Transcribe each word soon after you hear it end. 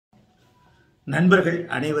நண்பர்கள்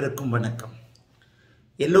அனைவருக்கும் வணக்கம்.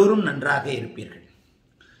 எல்லோரும் நன்றாக இருப்பீர்கள்.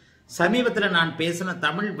 சமீபத்தில் நான் பேசின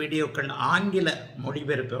தமிழ் வீடியோக்கள் ஆங்கில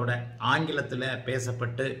மொழிபெயர்ப்போட ஆங்கிலத்தில்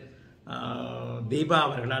பேசப்பட்டு தீபா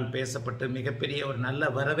அவர்களால் பேசப்பட்டு மிகப்பெரிய ஒரு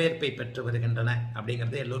நல்ல வரவேற்பை பெற்று வருகின்றன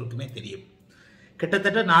அப்படிங்கிறது எல்லோருக்குமே தெரியும்.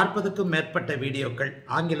 கிட்டத்தட்ட 40க்கும் மேற்பட்ட வீடியோக்கள்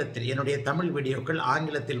ஆங்கிலத்தில், என்னுடைய தமிழ் வீடியோக்கள்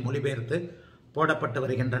ஆங்கிலத்தில் மொழிபெயர்த்து போடப்பட்டு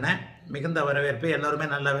வருகின்றன. மிகுந்த வரவேற்பை எல்லோருமே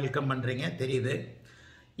நல்லா வெல்கம் பண்ணுறீங்க, தெரியுது.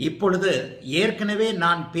 இப்பொழுது ஏற்கனவே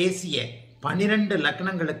நான் பேசிய 12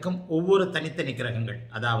 லக்னங்களுக்கும் ஒவ்வொரு தனித்தனி கிரகங்கள்,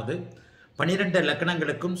 அதாவது 12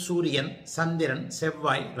 லக்னங்களுக்கும் சூரியன், சந்திரன்,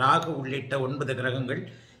 செவ்வாய், ராகு உள்ளிட்ட 9 கிரகங்கள்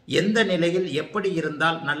எந்த நிலையில் எப்படி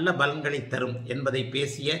இருந்தால் நல்ல பலன்களை தரும் என்பதை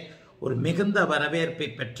பேசிய ஒரு மிகுந்த வரவேற்பை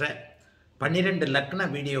பெற்ற 12 லக்ன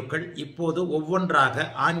வீடியோக்கள் இப்போது ஒவ்வொன்றாக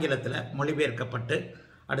ஆங்கிலத்தில் மொழிபெயர்க்கப்பட்டு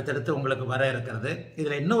அடுத்தடுத்து உங்களுக்கு வர இருக்கிறது.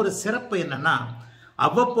 இதில் இன்னொரு சிறப்பு என்னன்னா,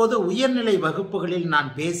 அவ்வப்போது உயர்நிலை வகுப்புகளில் நான்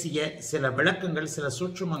பேசிய சில விளக்கங்கள், சில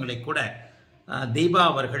சூட்சுமங்களை கூட தீபா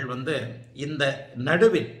அவர்கள் இந்த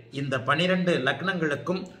நடுவில் இந்த 12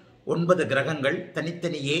 லக்னங்களுக்கும் 9 கிரகங்கள்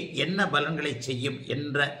தனித்தனியே என்ன பலன்களை செய்யும்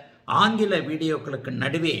என்ற ஆங்கில வீடியோக்களுக்கு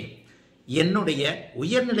நடுவே என்னுடைய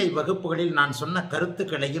உயர்நிலை வகுப்புகளில் நான் சொன்ன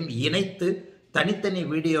கருத்துக்களையும் இணைத்து தனித்தனி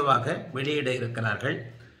வீடியோவாக வெளியிட இருக்கிறார்கள்.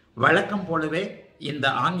 வழக்கம் போலவே இந்த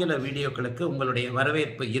ஆங்கில வீடியோக்களுக்கு உங்களுடைய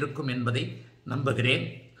வரவேற்பு இருக்கும் என்பதை நம்புகிறேன்.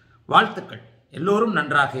 வாழ்த்துக்கள். எல்லோரும்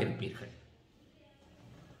நன்றாக இருப்பீர்கள்.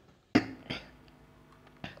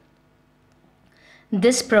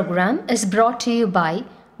 This program is brought to you by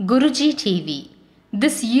GURUJI TV.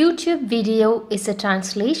 This YouTube video is a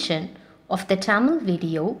translation of the Tamil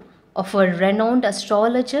video of a renowned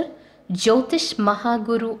astrologer, Jyotish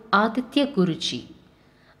Mahaguru ADITYAguruji.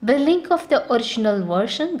 The link of the original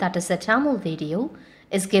version, that is a Tamil video,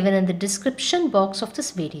 is given in the description box of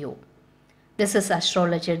this video. This is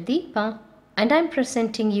astrologer Deepa and I am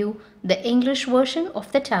presenting you the English version of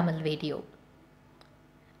the Tamil video.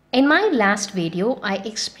 In my last video, I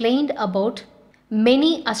explained about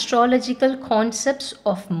many astrological concepts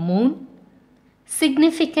of moon,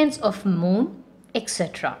 significance of moon,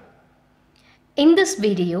 etc. In this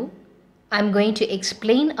video, I am going to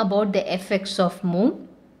explain about the effects of moon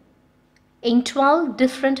in 12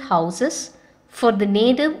 different houses for the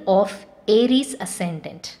native of Aries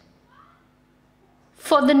ascendant.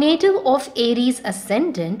 For the native of Aries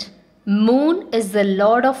ascendant, moon is the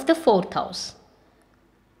lord of the 4th house.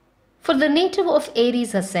 For the native of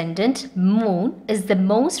Aries ascendant, moon is the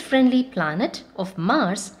most friendly planet of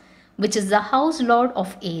Mars, which is the house lord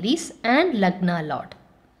of Aries and Lagna lord.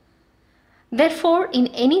 Therefore, in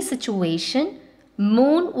any situation,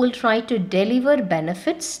 moon will try to deliver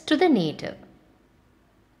benefits to the native.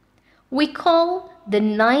 We call the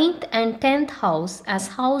 9th and 10th house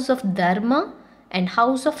as house of Dharma and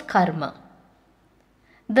house of Karma.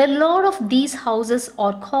 The lord of these houses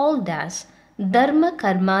are called as Dharma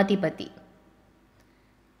Karmadipati.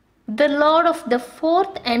 The lord of the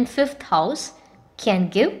 4th and 5th house can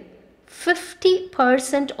give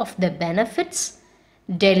 50% of the benefits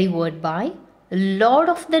delivered by lord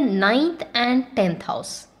of the 9th and 10th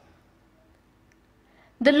house.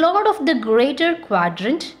 The lord of the greater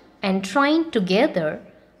quadrant and trine together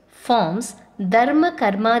forms Dharma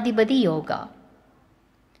Karmadipati Yoga.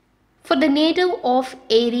 For the native of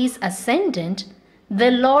Aries ascendant, the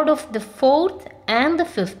lord of the 4th and the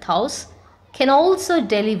 5th house can also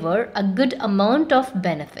deliver a good amount of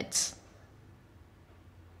benefits.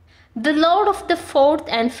 The lord of the 4th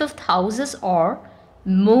and 5th houses are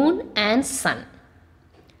moon and sun.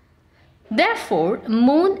 Therefore,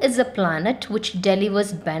 moon is a planet which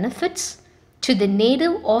delivers benefits to the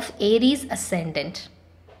native of Aries ascendant.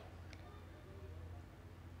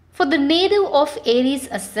 For the native of Aries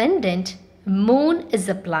ascendant, moon is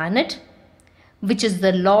a planet which is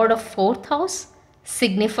the lord of 4th house,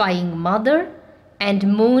 signifying mother, and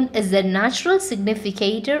moon is the natural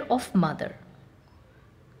significator of mother.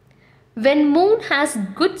 When moon has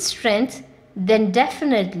good strength, then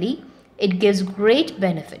definitely it gives great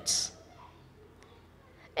benefits.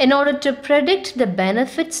 In order to predict the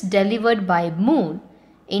benefits delivered by moon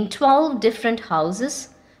in 12 different houses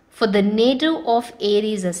for the native of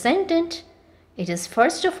Aries ascendant, it is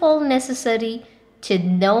first of all necessary to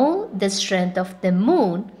know the strength of the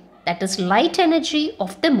moon, that is light energy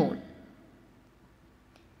of the moon.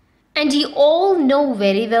 And you all know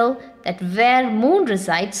very well that where moon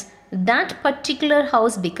resides, that particular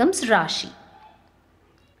house becomes Rashi.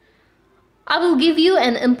 I will give you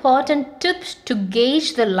an important tip to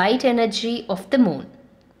gauge the light energy of the moon.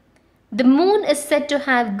 The moon is said to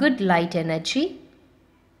have good light energy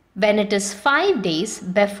when it is 5 days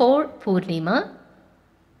before Purnima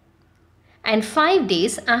and 5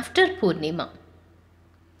 days after Purnima.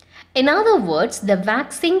 In other words, the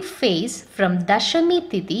waxing phase from Dashami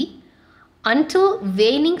Tithi until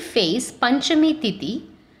waning phase Panchami Tithi,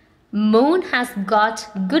 moon has got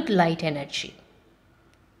good light energy.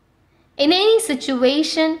 In any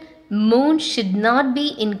situation, moon should not be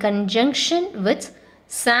in conjunction with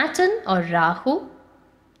Saturn or Rahu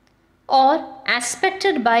or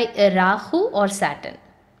aspected by a Rahu or Saturn.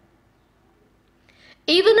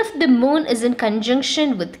 Even if the moon is in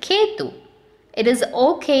conjunction with Ketu, it is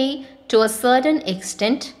okay to a certain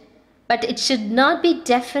extent, but it should not be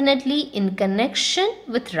definitely in connection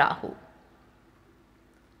with Rahu.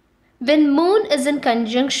 When moon is in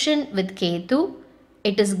conjunction with Ketu,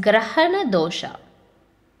 it is Grahana dosha.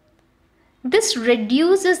 This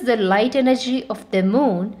reduces the light energy of the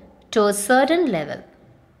moon to a certain level.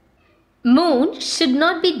 Moon should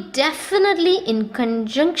not be definitely in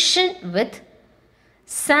conjunction with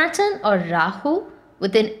Saturn or Rahu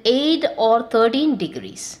within 8 or 13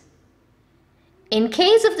 degrees. In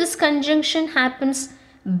case of this conjunction happens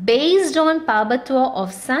based on Pabatwa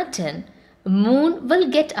of Saturn, moon will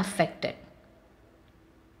get affected.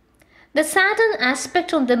 The Saturn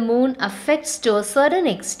aspect on the moon affects to a certain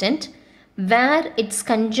extent where its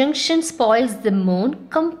conjunction spoils the moon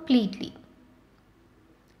completely.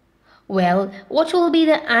 Well, what will be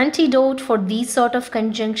the antidote for these sort of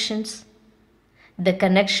conjunctions? The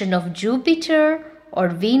connection of Jupiter or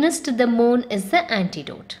Venus to the moon is the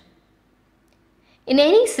antidote. In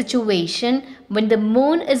any situation, when the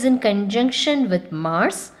moon is in conjunction with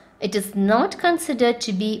Mars, it is not considered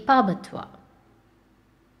to be Pabatwa.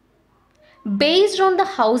 Based on the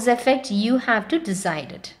house effect, you have to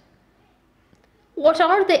decide it. What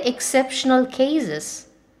are the exceptional cases?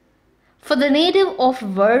 For the native of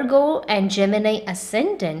Virgo and Gemini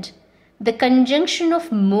ascendant, the conjunction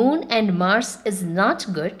of moon and Mars is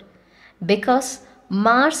not good because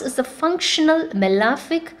Mars is a functional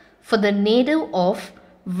malefic for the native of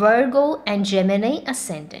Virgo and Gemini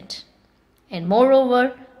ascendant. And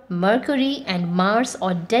moreover, Mercury and Mars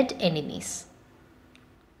are dead enemies.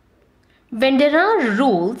 When there are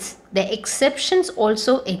rules, the exceptions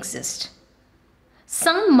also exist.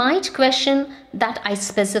 Some might question that I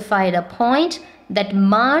specified a point that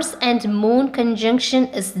Mars and Moon conjunction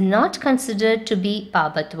is not considered to be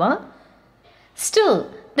Pabatwa. Still,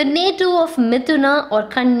 the native of Mithuna or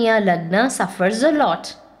Kanya Lagna suffers a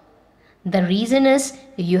lot. The reason is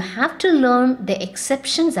you have to learn the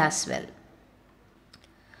exceptions as well.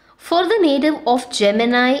 For the native of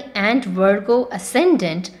Gemini and Virgo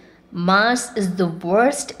ascendant, Mars is the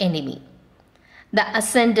worst enemy. The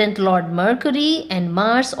ascendant Lord Mercury and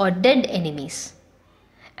Mars are dead enemies.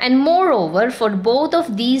 And moreover, for both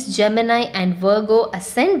of these Gemini and Virgo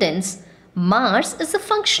ascendants, Mars is a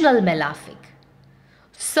functional malefic.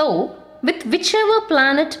 So, with whichever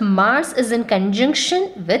planet Mars is in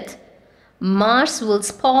conjunction with, Mars will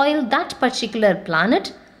spoil that particular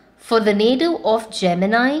planet for the native of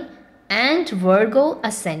Gemini and Virgo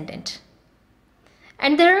ascendant.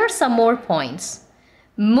 And there are some more points.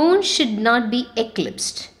 Moon should not be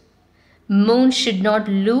eclipsed. Moon should not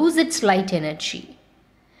lose its light energy.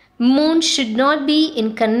 Moon should not be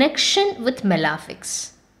in connection with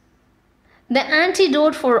malefics. The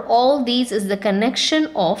antidote for all these is the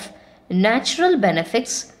connection of natural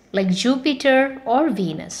benefics like Jupiter or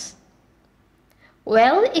Venus.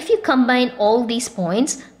 Well, if you combine all these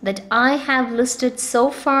points that I have listed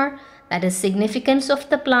so far, that is significance of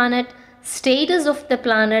the planet, status of the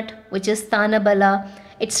planet, which is Thanabala,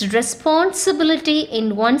 its responsibility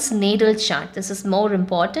in one's natal chart. This is more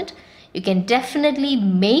important. You can definitely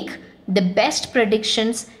make the best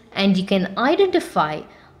predictions and you can identify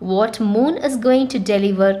what moon is going to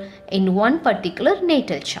deliver in one particular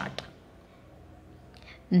natal chart.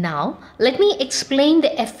 Now, let me explain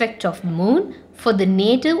the effect of moon for the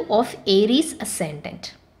native of Aries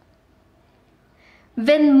ascendant.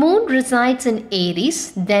 When moon resides in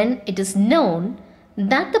Aries, then it is known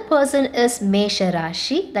that the person is Mesha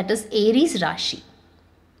Rashi, that is Aries Rashi.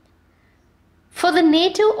 For the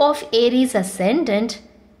native of Aries ascendant,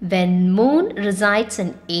 when moon resides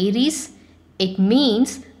in Aries, it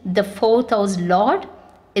means the 4th house lord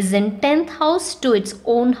is in 10th house to its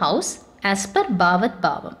own house as per Bhavat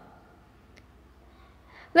Bhavam.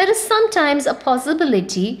 There is sometimes a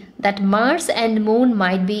possibility that Mars and moon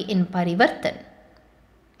might be in Parivartan.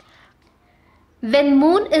 When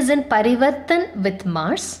moon is in Parivartan with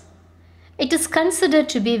Mars, it is considered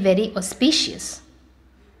to be very auspicious.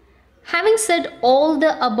 Having said all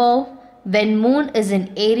the above, when moon is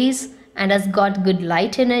in Aries and has got good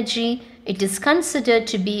light energy, it is considered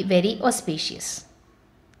to be very auspicious.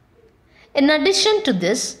 In addition to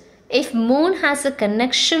this, if moon has a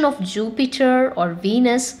connection of Jupiter or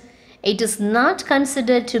Venus, it is not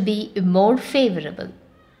considered to be more favorable.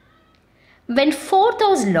 When 4th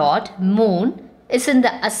house Lord Moon is in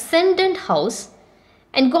the ascendant house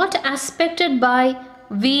and got aspected by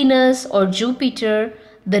Venus or Jupiter,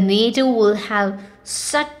 the native will have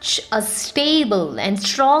such a stable and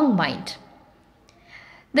strong mind.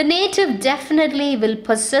 The native definitely will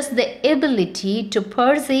possess the ability to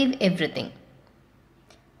perceive everything.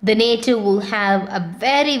 The native will have a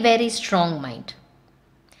very strong mind.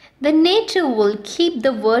 The native will keep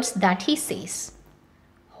the words that he says.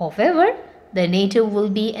 However, the native will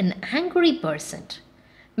be an angry person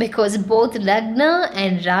because both Lagna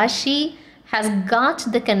and Rashi has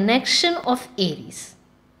got the connection of Aries.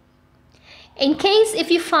 In case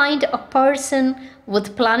if you find a person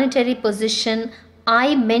with planetary position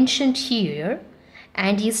I mentioned here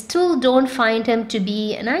and you still don't find him to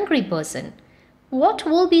be an angry person, what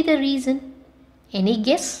will be the reason? Any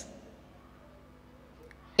guess?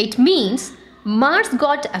 It means Mars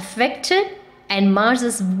got affected and Mars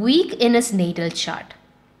is weak in his natal chart.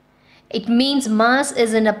 It means Mars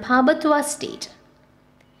is in a Pabatwa state.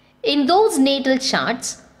 In those natal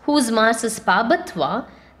charts whose Mars is Pabatwa,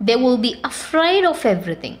 they will be afraid of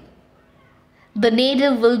everything. The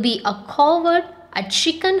native will be a coward, a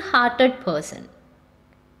chicken-hearted person.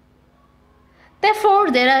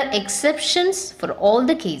 Therefore, there are exceptions for all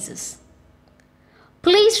the cases.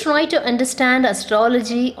 Please try to understand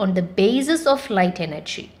astrology on the basis of light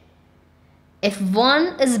energy. If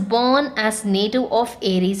one is born as native of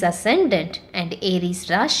Aries ascendant and Aries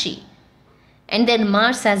Rashi, and then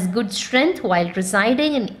Mars has good strength while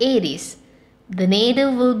residing in Aries, the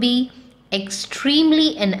native will be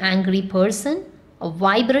extremely an angry person, a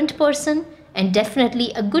vibrant person, and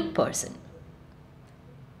definitely a good person.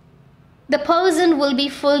 The person will be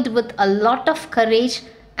filled with a lot of courage,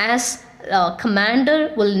 as a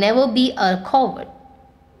commander will never be a coward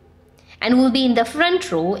and will be in the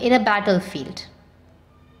front row in a battlefield.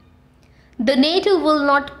 The native will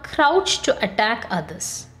not crouch to attack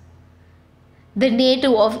others. The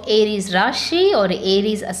native of Aries Rashi or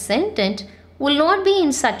Aries Ascendant will not be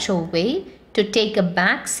in such a way to take a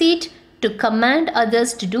back seat to command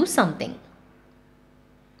others to do something.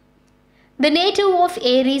 The native of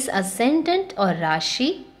Aries Ascendant or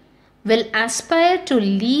Rashi will aspire to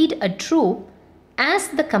lead a troop as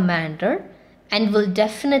the commander and will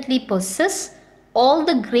definitely possess all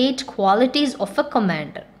the great qualities of a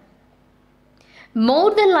commander. More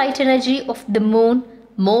the light energy of the moon,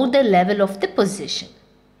 more the level of the position.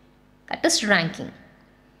 That is ranking.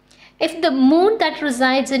 If the moon that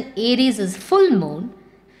resides in Aries is full moon,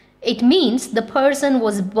 it means the person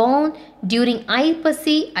was born during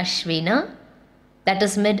Aipasi Ashwina, that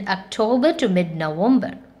is mid-October to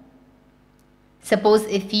mid-November. Suppose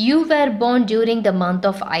if you were born during the month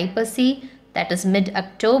of Aipasi, that is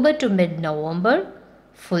mid-October to mid-November,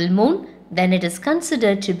 full moon, then it is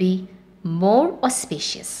considered to be more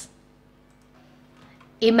auspicious.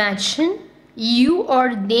 Imagine you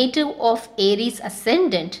are native of Aries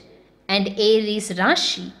Ascendant and Aries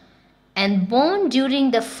Rashi and born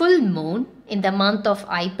during the full moon in the month of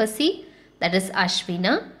Aipasi, that is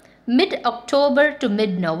Ashwina, mid-October to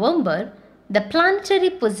mid-November. The planetary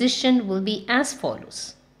position will be as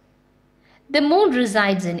follows. The moon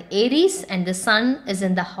resides in Aries and the sun is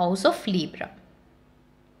in the house of Libra.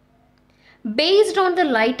 Based on the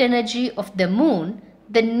light energy of the moon,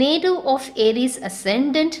 the native of Aries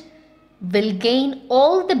Ascendant will gain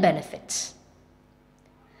all the benefits.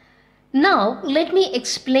 Now, let me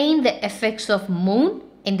explain the effects of moon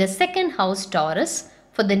in the second house Taurus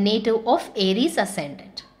for the native of Aries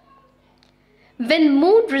Ascendant. When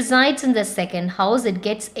moon resides in the second house, it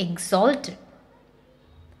gets exalted.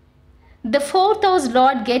 The fourth house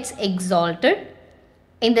Lord gets exalted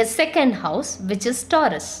in the second house, which is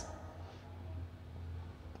Taurus.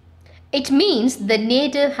 It means the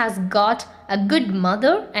native has got a good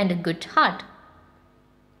mother and a good heart.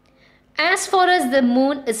 As far as the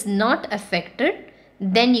moon is not affected,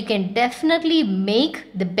 then you can definitely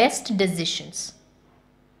make the best decisions.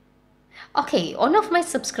 Okay, one of my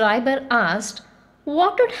subscribers asked,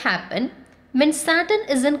 what would happen when Saturn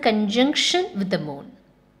is in conjunction with the moon?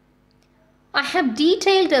 I have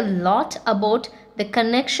detailed a lot about the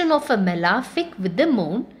connection of a malefic with the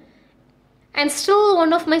moon, and still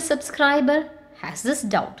one of my subscribers has this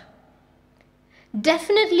doubt.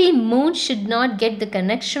 Definitely moon should not get the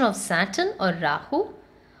connection of Saturn or Rahu,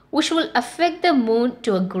 which will affect the moon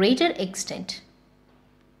to a greater extent.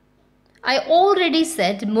 I already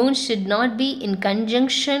said moon should not be in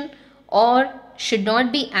conjunction or should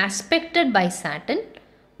not be aspected by Saturn,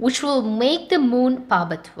 which will make the moon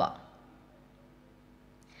Pabatwa.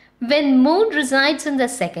 When moon resides in the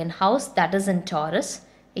second house, that is in Taurus,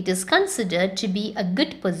 it is considered to be a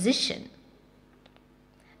good position.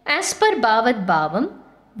 As per Bhavat Bhavam,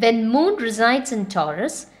 when moon resides in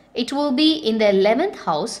Taurus, it will be in the 11th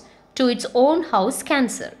house to its own house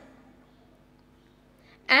Cancer.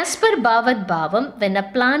 As per Bhavat Bhavam, when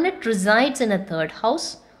a planet resides in a 3rd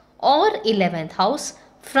house or 11th house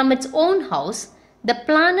from its own house, the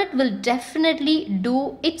planet will definitely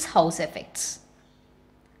do its house effects.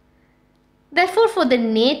 Therefore, for the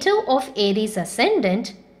native of Aries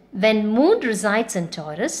ascendant, when moon resides in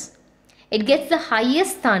Taurus, it gets the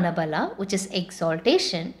highest Sthanabala, which is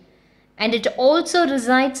exaltation, and it also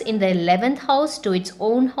resides in the 11th house to its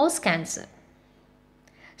own house Cancer.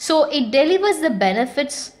 So it delivers the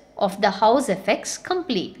benefits of the house effects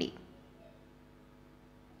completely.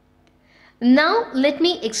 Now let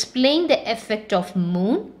me explain the effect of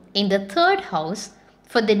moon in the 3rd house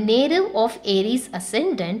for the native of Aries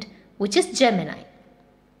ascendant, which is Gemini.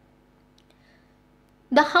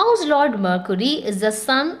 The house lord Mercury is the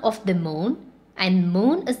son of the moon and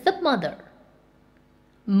moon is the mother.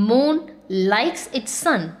 Moon likes its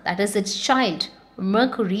son, that is its child,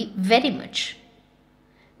 Mercury, very much.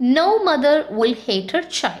 No mother will hate her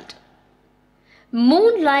child.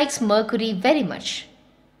 Moon likes Mercury very much.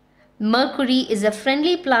 Mercury is a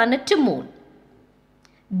friendly planet to moon.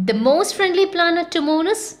 The most friendly planet to moon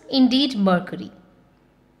is indeed Mercury.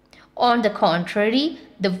 On the contrary,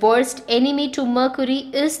 the worst enemy to Mercury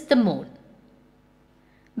is the moon.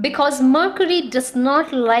 Because Mercury does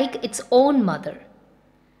not like its own mother.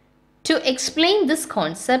 To explain this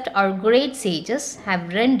concept, our great sages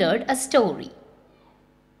have rendered a story.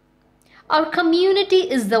 Our community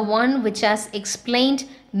is the one which has explained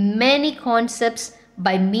many concepts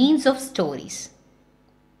by means of stories.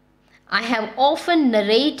 I have often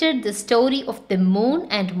narrated the story of the moon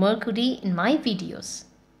and Mercury in my videos.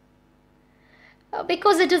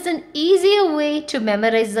 Because it is an easier way to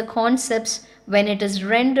memorize the concepts when it is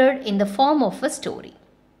rendered in the form of a story.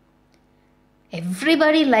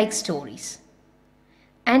 Everybody likes stories.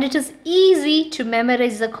 And it is easy to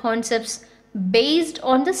memorize the concepts based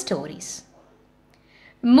on the stories.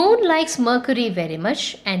 Moon likes Mercury very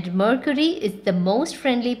much and Mercury is the most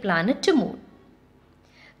friendly planet to moon.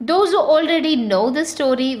 Those who already know the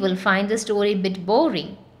story will find the story a bit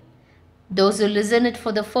boring. Those who listen it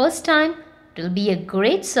for the first time, it will be a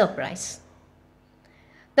great surprise.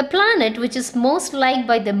 The planet which is most liked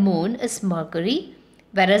by the moon is Mercury,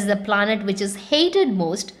 whereas the planet which is hated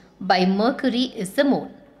most by Mercury is the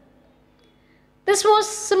moon. This was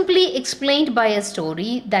simply explained by a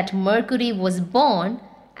story that Mercury was born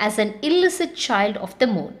as an illicit child of the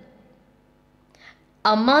moon.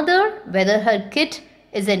 A mother, whether her kid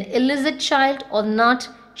is an illicit child or not,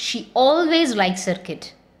 she always likes her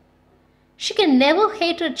kid. She can never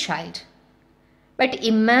hate her child. But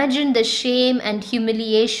imagine the shame and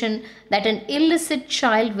humiliation that an illicit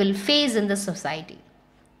child will face in the society.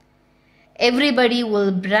 Everybody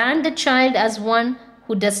will brand the child as one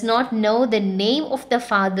who does not know the name of the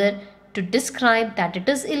father to describe that it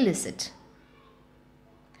is illicit.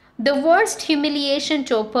 The worst humiliation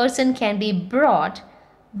to a person can be brought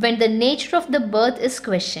when the nature of the birth is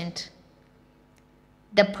questioned.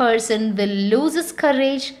 The person will lose his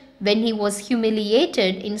courage when he was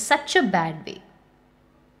humiliated in such a bad way.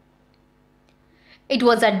 It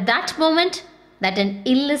was at that moment that an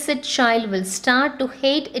illicit child will start to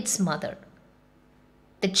hate its mother.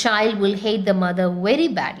 The child will hate the mother very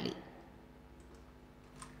badly.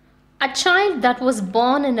 A child that was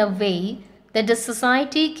born in a way that the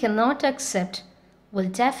society cannot accept will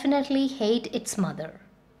definitely hate its mother.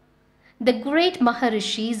 The great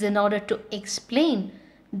Maharishis, in order to explain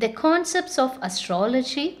the concepts of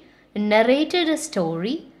astrology, narrated a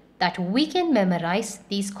story that we can memorize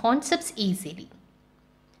these concepts easily.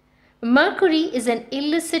 Mercury is an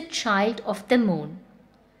illicit child of the moon.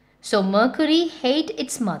 So Mercury hates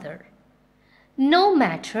its mother. No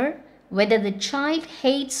matter whether the child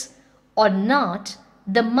hates or not,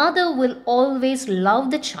 the mother will always love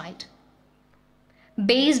the child.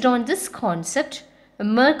 Based on this concept,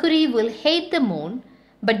 Mercury will hate the moon,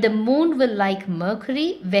 but the moon will like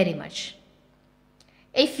Mercury very much.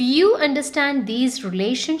 If you understand these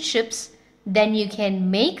relationships, then you can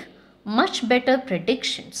make much better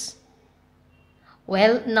predictions.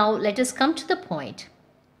 Well, now let us come to the point.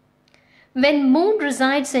 When moon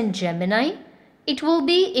resides in Gemini, it will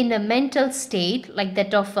be in a mental state like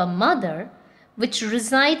that of a mother which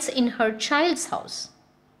resides in her child's house.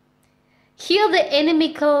 Here the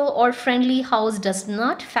inimical or friendly house does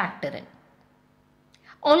not factor in.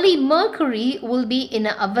 Only Mercury will be in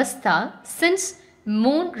a avastha since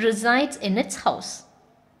moon resides in its house.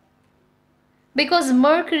 because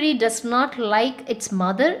Mercury does not like its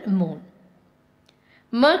mother moon.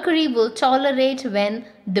 Mercury will tolerate when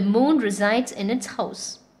the moon resides in its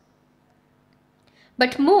house.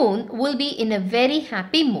 But moon will be in a very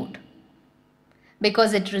happy mood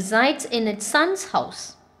because it resides in its sun's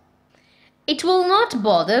house. It will not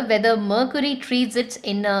bother whether Mercury treats it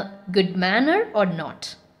in a good manner or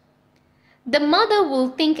not. The mother will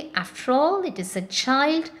think, after all, it is a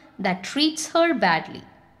child that treats her badly.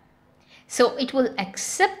 So it will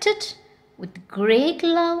accept it with great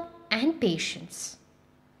love and patience.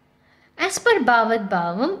 As per Bhavad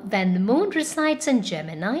Bhavam, when the moon resides in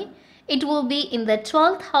Gemini, it will be in the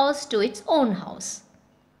 12th house to its own house.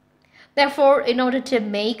 Therefore, in order to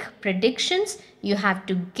make predictions, you have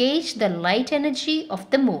to gauge the light energy of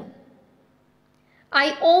the moon.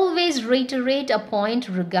 I always reiterate a point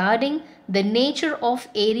regarding the nature of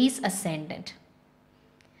Aries ascendant.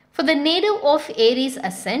 For the native of Aries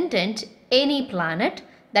ascendant, any planet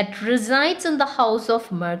that resides in the house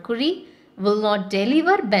of Mercury will not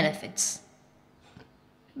deliver benefits.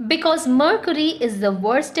 Because Mercury is the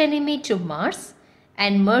worst enemy to Mars,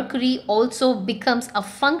 and Mercury also becomes a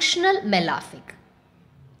functional malefic.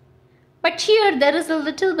 But here there is a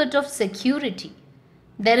little bit of security.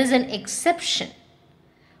 There is an exception.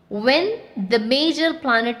 When the major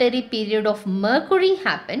planetary period of Mercury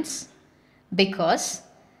happens, because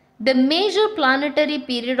the major planetary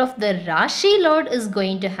period of the Rashi Lord is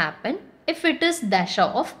going to happen if it is Dasha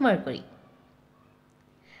of Mercury.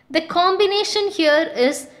 The combination here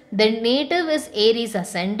is the native is Aries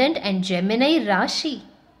ascendant and Gemini Rashi.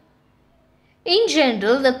 In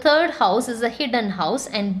general, the third house is a hidden house,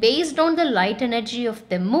 and based on the light energy of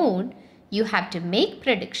the moon, you have to make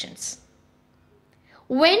predictions.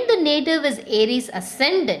 When the native is Aries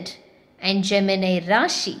ascendant and Gemini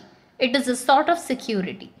Rashi, it is a sort of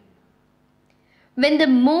security. When the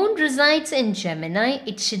moon resides in Gemini,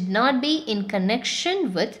 it should not be in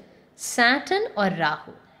connection with Saturn or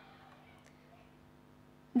Rahu.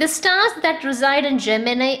 The stars that reside in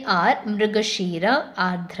Gemini are Mrigashira,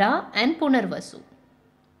 Ardra and Punarvasu.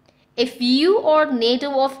 If you are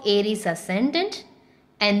native of Aries ascendant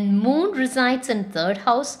and moon resides in third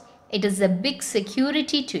house, it is a big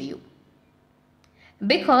security to you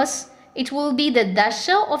because it will be the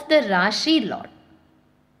Dasha of the Rashi Lord.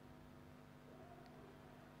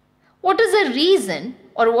 What is the reason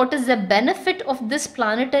or what is the benefit of this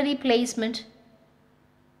planetary placement?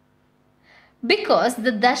 Because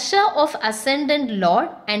the Dasha of Ascendant Lord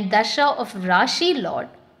and Dasha of Rashi Lord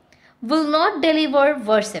will not deliver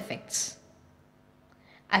worse effects.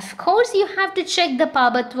 Of course, you have to check the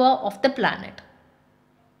Pabatwa of the planet.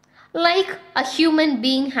 Like a human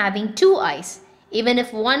being having two eyes, even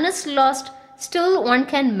if one is lost, still one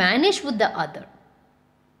can manage with the other.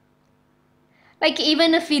 Like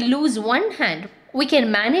even if we lose one hand, we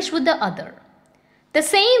can manage with the other. The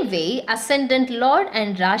same way, Ascendant Lord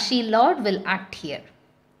and Rashi Lord will act here.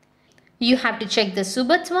 You have to check the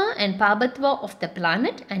Subhatva and Pabatva of the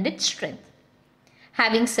planet and its strength.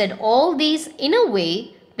 Having said all these, in a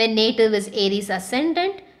way, when native is Aries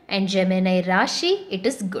Ascendant and Gemini Rashi, it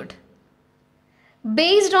is good.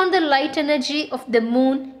 Based on the light energy of the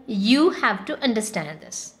moon, you have to understand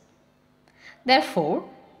this. Therefore,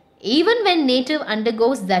 even when native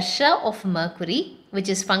undergoes Dasha of Mercury, which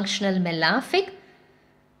is functional malefic,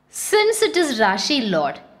 since it is Rashi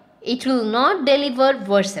Lord, it will not deliver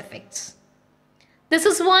worse effects. This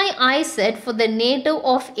is why I said for the native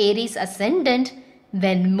of Aries Ascendant,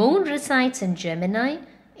 when moon resides in Gemini,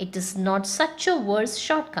 it is not such a worse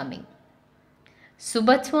shortcoming.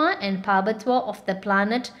 Subhatwa and Pabatwa of the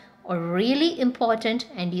planet are really important,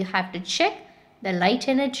 and you have to check the light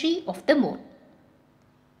energy of the moon.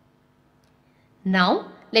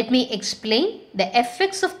 Now, let me explain the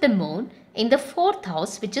effects of the moon in the fourth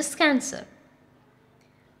house, which is Cancer.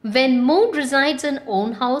 When moon resides in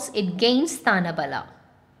own house, it gains Sthanabala.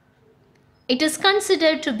 It is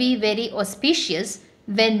considered to be very auspicious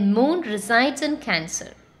when moon resides in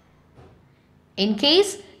Cancer. In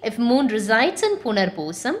case if moon resides in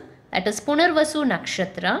Punarposam, that is Punarvasu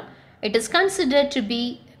Nakshatra, it is considered to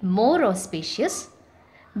be more auspicious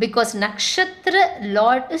because Nakshatra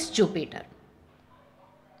Lord is Jupiter.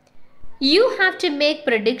 You have to make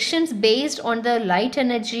predictions based on the light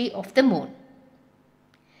energy of the moon.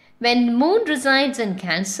 When moon resides in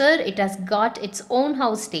Cancer, it has got its own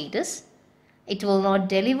house status. It will not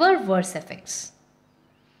deliver worse effects.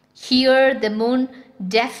 Here, the moon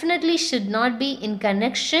definitely should not be in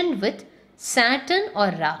connection with Saturn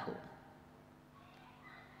or Rahu.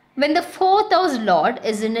 When the fourth house Lord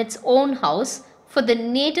is in its own house, for the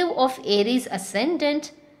native of Aries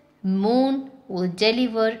Ascendant, moon will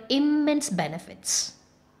deliver immense benefits.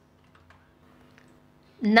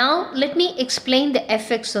 Now let me explain the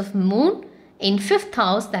effects of moon in 5th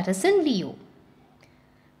house, that is in Leo.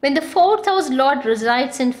 When the 4th house lord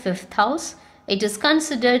resides in 5th house, it is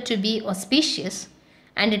considered to be auspicious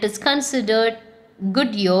and it is considered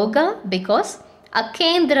good yoga because a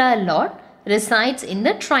Kendra lord resides in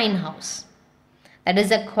the trine house. That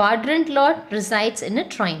is, a quadrant lord resides in a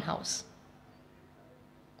trine house.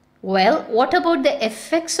 Well, what about the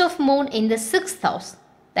effects of moon in the 6th house,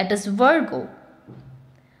 that is Virgo?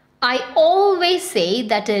 I always say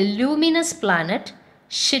that a luminous planet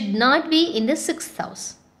should not be in the 6th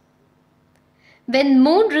house. When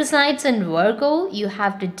moon resides in Virgo, you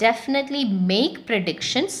have to definitely make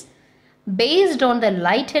predictions based on the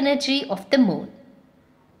light energy of the moon.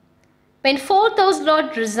 When 4th house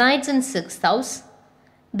lord resides in 6th house,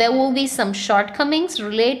 there will be some shortcomings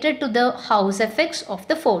related to the house effects of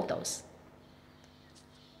the 4th house.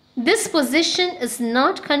 This position is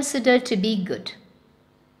not considered to be good.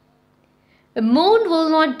 The moon will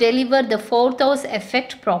not deliver the 4th house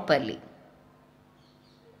effect properly.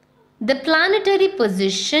 The planetary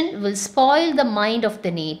position will spoil the mind of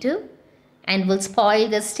the native and will spoil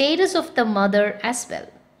the status of the mother as well.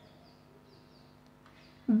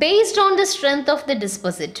 Based on the strength of the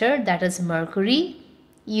dispositor, that is Mercury,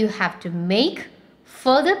 you have to make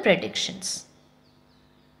further predictions.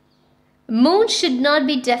 Moon should not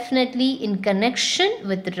be definitely in connection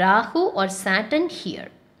with Rahu or Saturn here.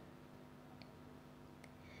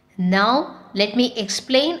 Now let me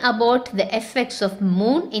explain about the effects of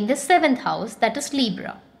moon in the 7th house, that is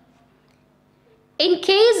Libra. In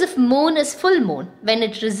case if moon is full moon, when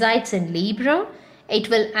it resides in Libra, it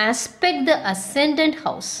will aspect the ascendant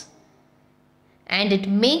house. And it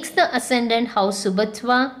makes the ascendant house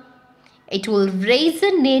Subhatva. It will raise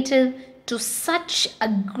the native to such a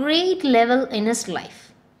great level in his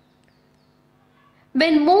life.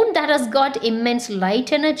 When moon that has got immense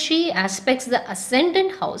light energy aspects the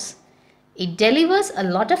ascendant house, it delivers a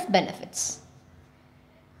lot of benefits.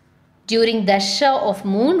 During Dasha of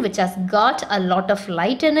moon which has got a lot of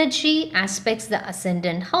light energy aspects the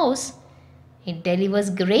ascendant house, it delivers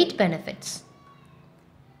great benefits.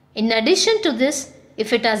 In addition to this,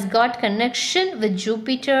 if it has got connection with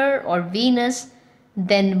Jupiter or Venus,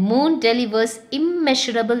 then moon delivers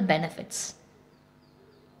immeasurable benefits.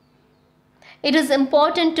 It is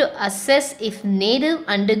important to assess if native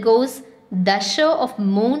undergoes Dasha of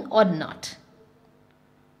moon or not.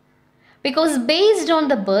 Because based on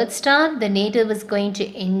the birth star, the native is going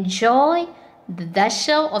to enjoy the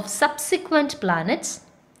Dasha of subsequent planets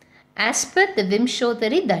as per the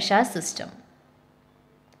Vimshottari Dasha system.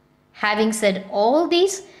 Having said all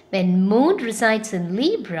these, when moon resides in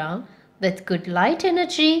Libra with good light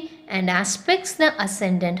energy and aspects the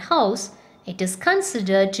ascendant house, it is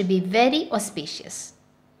considered to be very auspicious.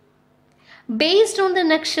 Based on the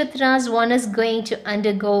nakshatras, one is going to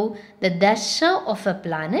undergo the dasha of a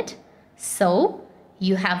planet. So,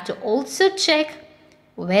 you have to also check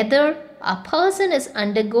whether a person is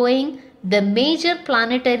undergoing the major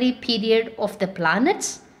planetary period of the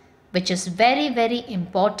planets, which is very, very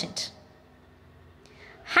important.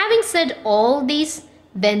 Having said all these,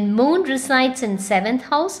 when moon resides in 7th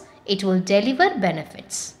house, it will deliver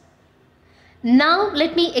benefits. Now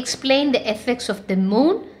let me explain the effects of the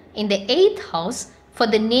moon in the 8th house for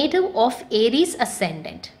the native of Aries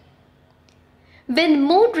ascendant. When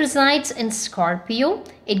moon resides in Scorpio,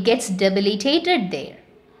 it gets debilitated there.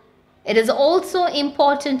 It is also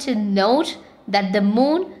important to note that the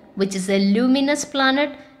moon, which is a luminous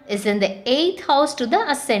planet, is in the 8th house to the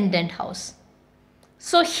ascendant house.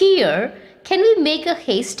 So here, can we make a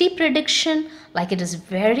hasty prediction like it is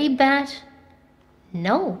very bad?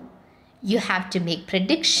 No. You have to make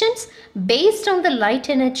predictions based on the light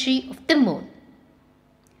energy of the moon.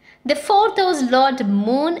 The 4th house lord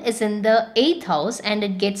moon is in the 8th house and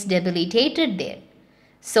it gets debilitated there.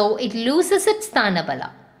 So it loses its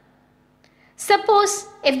Sthanabala. Suppose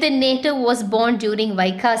if the native was born during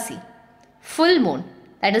Vaikasi, full moon,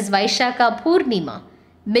 that is Vaishaka Purnima,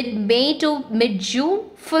 mid-May to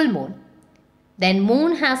mid-June, full moon, then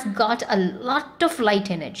moon has got a lot of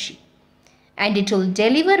light energy and it will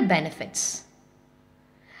deliver benefits.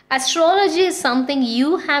 Astrology is something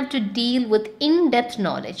you have to deal with in-depth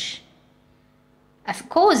knowledge. Of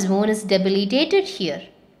course, moon is debilitated here.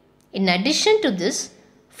 In addition to this,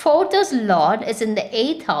 4th house lord is in the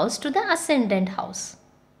 8th house to the ascendant house.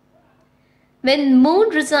 When moon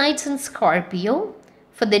resides in Scorpio,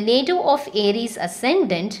 for the native of Aries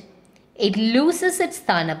ascendant, it loses its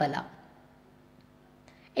Sthanabala.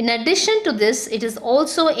 In addition to this, it is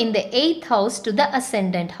also in the 8th house to the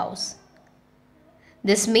ascendant house.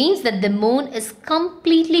 This means that the moon is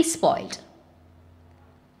completely spoiled.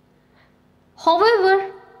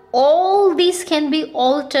 However, all these can be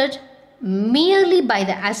altered merely by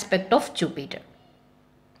the aspect of Jupiter.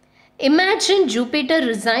 Imagine Jupiter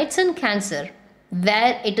resides in Cancer,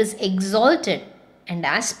 where it is exalted and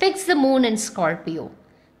aspects the moon in Scorpio.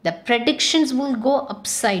 The predictions will go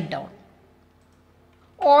upside down.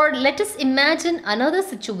 Or let us imagine another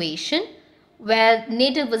situation where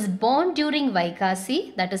native was born during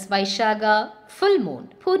Vaikasi, that is Vaishakha full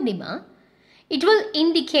moon, Purnima. It will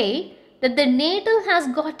indicate that the native has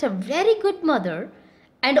got a very good mother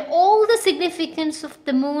and all the significance of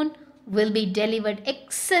the moon will be delivered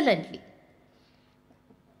excellently.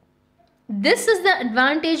 This is the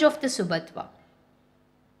advantage of the Subhatva.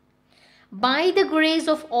 By the grace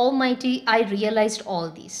of Almighty, I realized all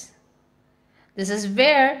these. This is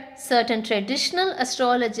where certain traditional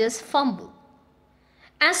astrologers fumble.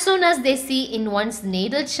 As soon as they see in one's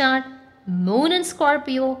natal chart, moon in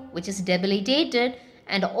Scorpio, which is debilitated,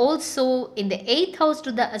 and also in the 8th house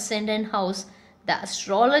to the ascendant house, the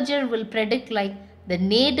astrologer will predict like the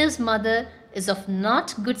native's mother is of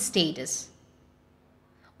not good status.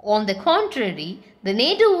 On the contrary, the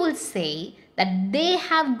native will say that they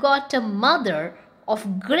have got a mother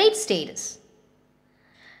of great status.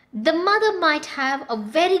 The mother might have a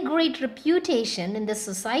very great reputation in the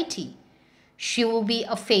society. She will be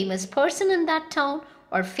a famous person in that town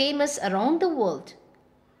or famous around the world.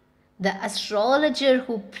 The astrologer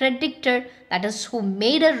who predicted, that is, who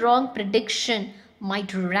made a wrong prediction,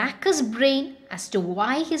 might rack his brain as to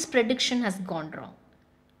why his prediction has gone wrong.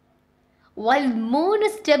 While moon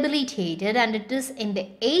is debilitated and it is in the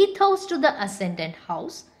 8th house to the ascendant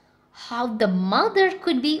house, how the mother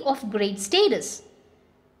could be of great status?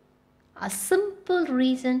 A simple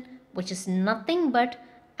reason, which is nothing but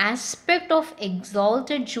aspect of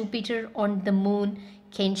exalted Jupiter on the moon,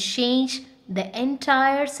 can change the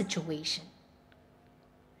entire situation.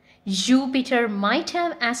 Jupiter might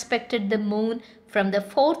have aspected the moon from the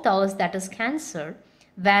 4th house, that is Cancer,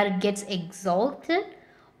 where it gets exalted,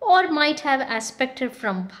 or might have aspected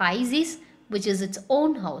from Pisces, which is its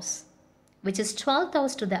own house, which is 12th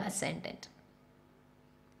house to the ascendant.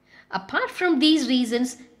 Apart from these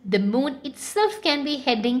reasons, the moon itself can be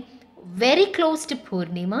heading very close to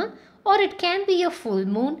Purnima, or it can be a full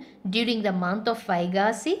moon during the month of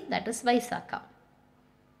Vaikasi, that is Vaisakha.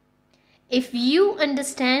 If you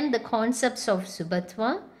understand the concepts of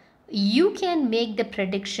Subhatva, you can make the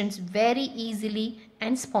predictions very easily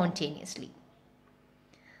and spontaneously.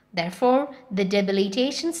 Therefore, the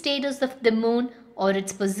debilitation status of the moon or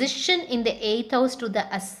its position in the 8th house to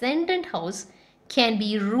the ascendant house can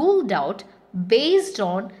be ruled out based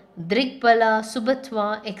on Drigbala,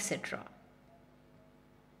 Subhatva, etc.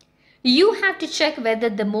 You have to check whether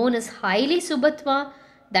the moon is highly Subhatva,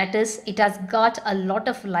 that is, it has got a lot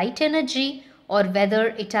of light energy, or whether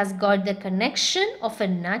it has got the connection of a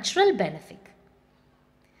natural benefic.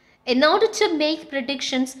 In order to make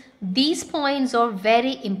predictions, these points are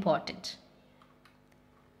very important.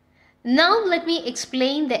 Now let me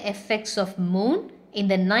explain the effects of moon in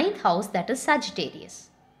the 9th house, that is Sagittarius.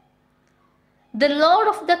 The lord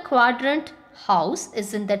of the quadrant house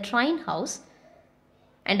is in the trine house,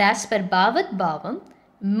 and as per Bhavat Bhavam,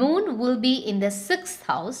 moon will be in the 6th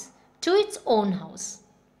house to its own house.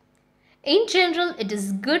 In general, it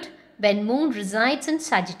is good when moon resides in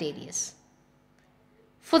Sagittarius.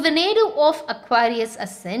 For the native of Aquarius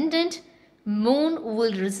ascendant, moon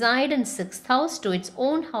will reside in 6th house to its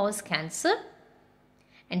own house Cancer,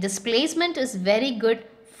 and this placement is very good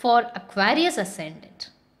for Aquarius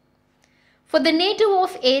ascendant. For the native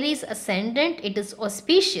of Aries ascendant, it is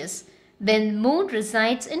auspicious when moon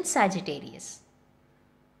resides in Sagittarius.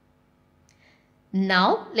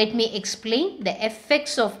 Now let me explain the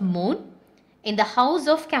effects of moon in the house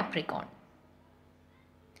of Capricorn.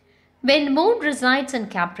 When moon resides in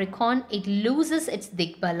Capricorn, it loses its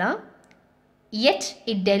Digbala, yet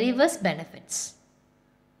it delivers benefits.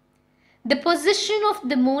 The position of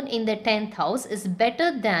the moon in the 10th house is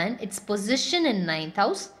better than its position in 9th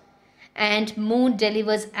house, and moon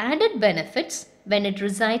delivers added benefits when it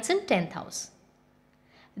resides in 10th house.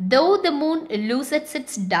 Though the moon loses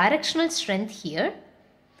its directional strength here,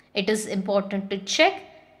 it is important to check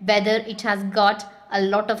whether it has got a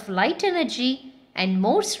lot of light energy and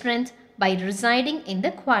more strength by residing in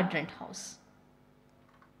the quadrant house.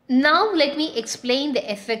 Now let me explain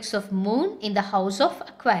the effects of moon in the house of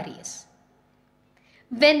Aquarius.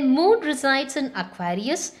 When moon resides in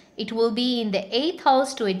Aquarius, it will be in the 8th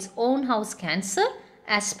house to its own house Cancer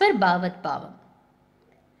as per Bhavat Bhavam.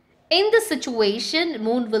 In this situation,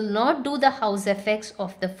 moon will not do the house effects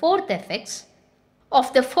of the 4th effects,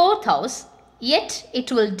 of the 4th house, yet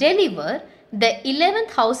it will deliver the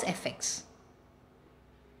 11th house effects.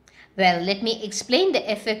 Well, let me explain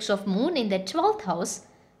the effects of moon in the 12th house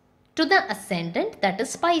to the ascendant, that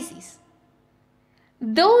is Pisces.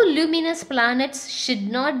 Though luminous planets should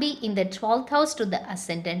not be in the 12th house to the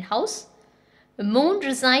ascendant house, moon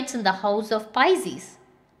resides in the house of Pisces,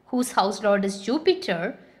 whose house lord is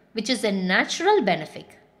Jupiter, which is a natural benefic.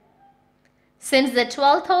 Since the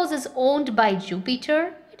 12th house is owned by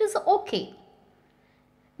Jupiter, it is okay.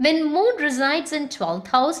 When moon resides in 12th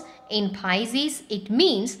house in Pisces, it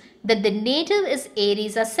means that the native is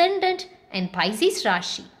Aries ascendant and Pisces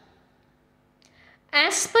Rashi.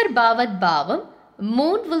 As per Bhavad Bhavam,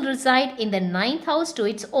 moon will reside in the 9th house to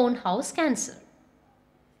its own house Cancer.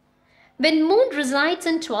 When moon resides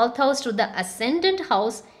in 12th house to the ascendant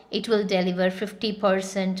house, it will deliver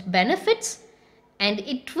 50% benefits and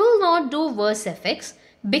it will not do worse effects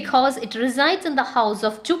because it resides in the house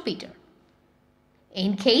of Jupiter.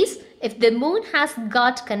 In case if the moon has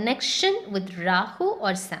got connection with Rahu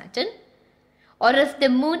or Saturn, or if the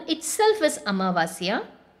moon itself is Amavasya,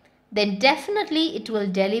 then definitely it will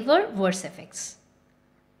deliver worse effects.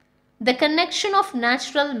 The connection of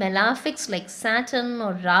natural malefics like Saturn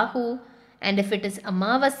or Rahu, and if it is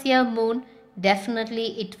Amavasya moon,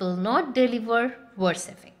 definitely it will not deliver worse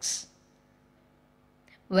effects.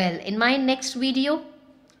 Well, in my next video,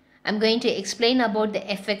 I'm going to explain about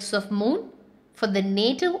the effects of moon for the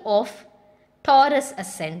native of Taurus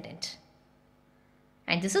ascendant.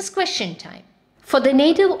 And this is question time. For the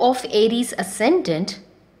native of Aries ascendant,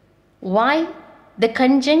 why the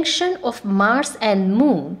conjunction of Mars and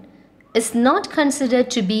moon is not considered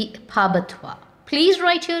to be Pabhatva? Please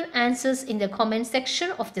write your answers in the comment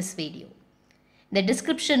section of this video. In the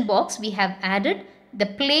description box, we have added the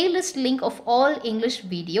playlist link of all English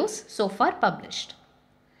videos so far published.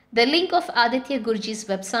 The link of Aditya Guruji's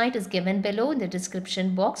website is given below in the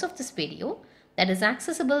description box of this video, that is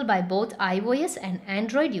accessible by both iOS and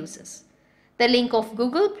Android users. The link of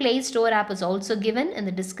Google Play Store app is also given in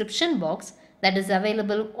the description box, that is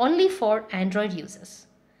available only for Android users.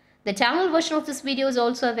 The Tamil version of this video is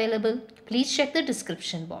also available. Please check the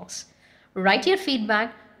description box. Write your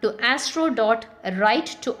feedback to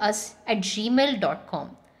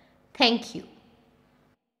astro.writetous@gmail.com. Thank you.